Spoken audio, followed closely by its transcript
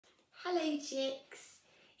Hello chicks,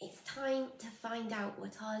 it's time to find out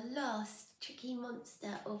what our last tricky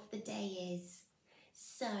monster of the day is.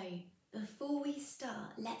 So before we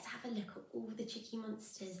start, let's have a look at all the tricky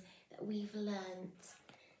monsters that we've learnt.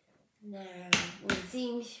 Now we'll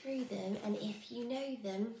zoom through them, and if you know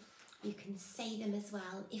them, you can say them as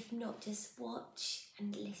well. If not, just watch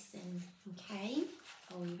and listen, okay?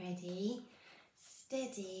 Are we ready?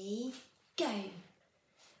 Steady, go.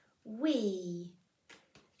 We.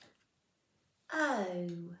 Oh,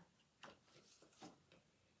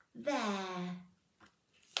 there,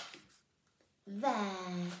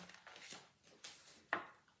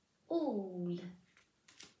 all,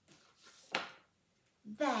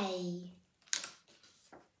 they,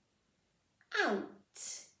 out,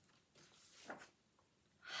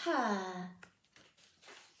 her,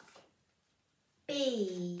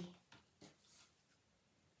 be,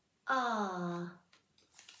 are,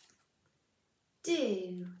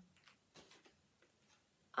 do,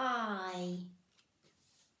 I,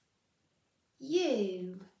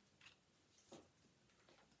 you,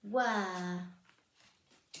 were,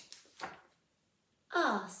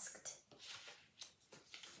 asked,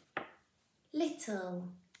 little,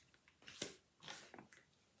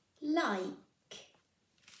 like,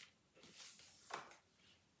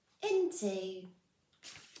 into,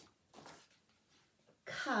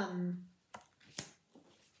 come,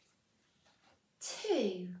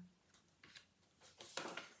 to,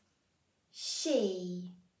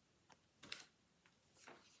 she,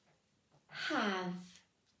 have,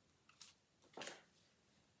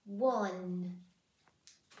 one,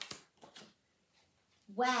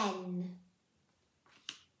 when,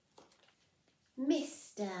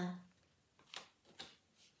 Mr,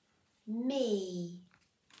 me,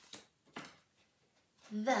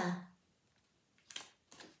 the,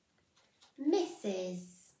 Mrs,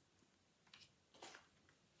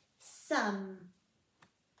 some,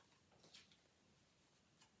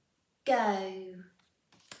 go,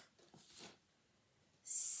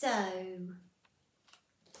 so,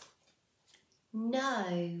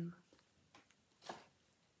 no,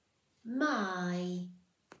 my,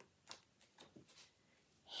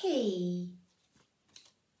 he,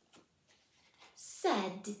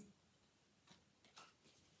 said,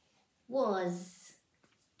 was,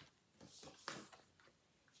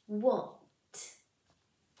 what,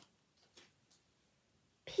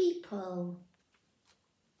 people,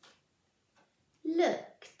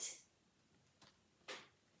 looked,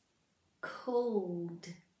 called.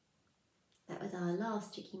 That was our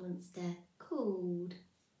last tricky monster, called.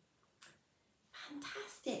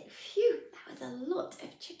 Fantastic, phew, that was a lot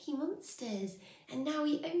of tricky monsters, and now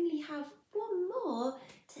we only have one more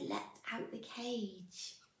to let out the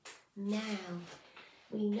cage. Now,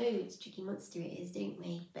 we know which tricky monster it is, don't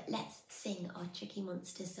we? But let's sing our tricky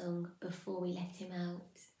monster song before we let him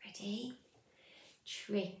out. Ready?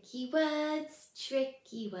 Tricky words,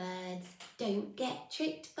 don't get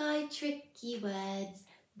tricked by tricky words,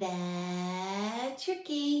 they're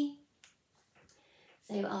tricky.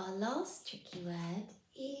 So our last tricky word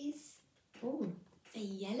is, it's a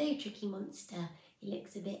yellow tricky monster. He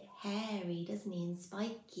looks a bit hairy, doesn't he, and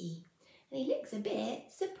spiky. And he looks a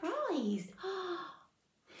bit surprised.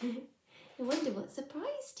 I wonder what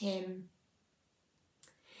surprised him.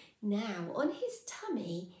 Now, on his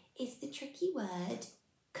tummy is the tricky word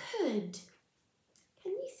could.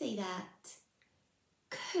 Can you say that?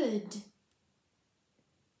 Could.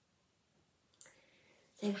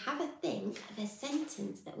 So have a think of a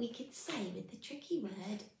sentence that we could say with the tricky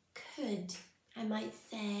word could. I might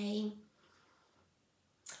say,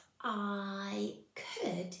 I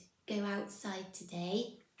could go outside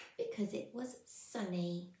today because it was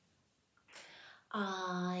sunny.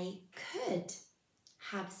 I could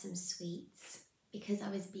have some sweets because I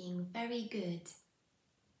was being very good.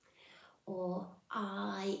 Or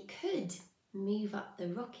I could move up the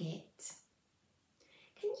rocket.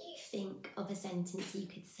 Can you think of a sentence you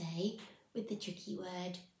could say with the tricky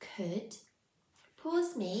word could?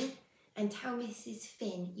 Pause me and tell Mrs.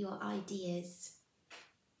 Finn your ideas.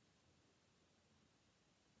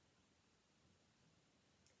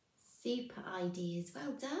 Super ideas,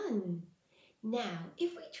 well done. Now,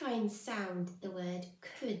 if we try and sound the word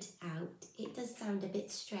could out, it does sound a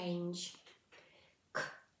bit strange.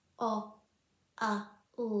 Old.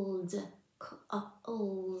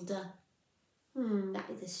 That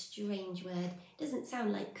is a strange word. Doesn't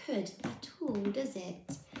sound like could at all, does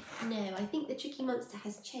it? No, I think the tricky monster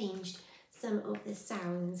has changed some of the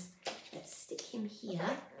sounds. Let's stick him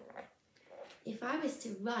here. If I was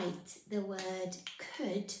to write the word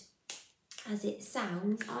could as it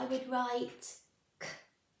sounds, I would write k,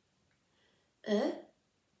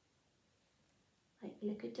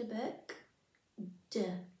 look at the book. D.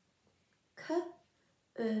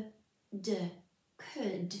 D.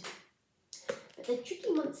 Could. But the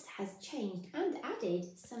Tricky Monster has changed and added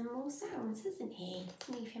some more sounds, hasn't he? Let's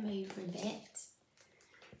move him over a bit.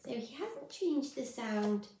 So he hasn't changed the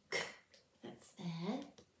sound k, that's there.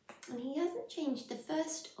 And he hasn't changed the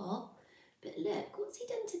first O. But look, what's he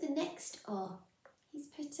done to the next O? He's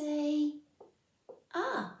put a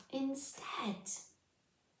ah instead.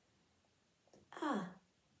 Ah.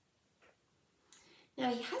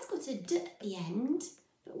 Now he has got a D at the end,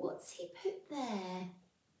 but what's he put there?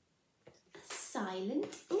 A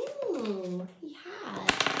silent. Ooh, he has.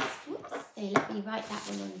 Whoops. So let me write that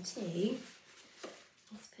one on too.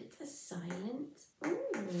 He's put a silent.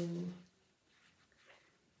 Ooh.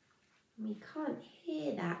 We can't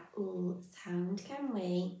hear that ooh sound, can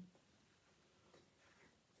we?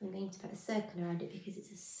 So I'm going to put a circle around it because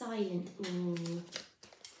it's a silent ooh.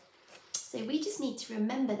 So we just need to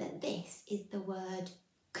remember that this is the word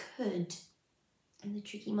could. And the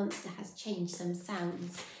Tricky Monster has changed some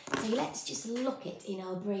sounds. So let's just look it in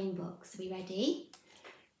our brain box. Are we ready?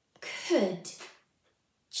 Could.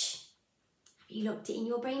 Ch. Have you looked it in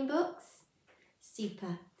your brain box?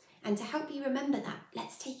 Super. And to help you remember that,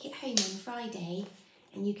 let's take it home on Friday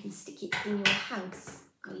and you can stick it in your house,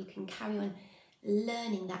 or you can carry on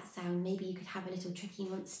learning that sound. Maybe you could have a little Tricky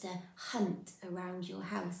Monster hunt around your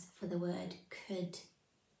house for the word could.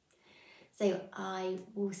 So I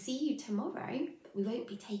will see you tomorrow, but we won't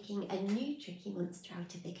be taking a new Tricky Monster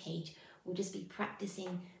out of the cage. We'll just be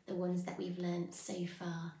practicing the ones that we've learnt so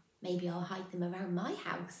far. Maybe I'll hide them around my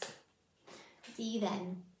house. See you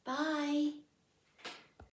then. Bye.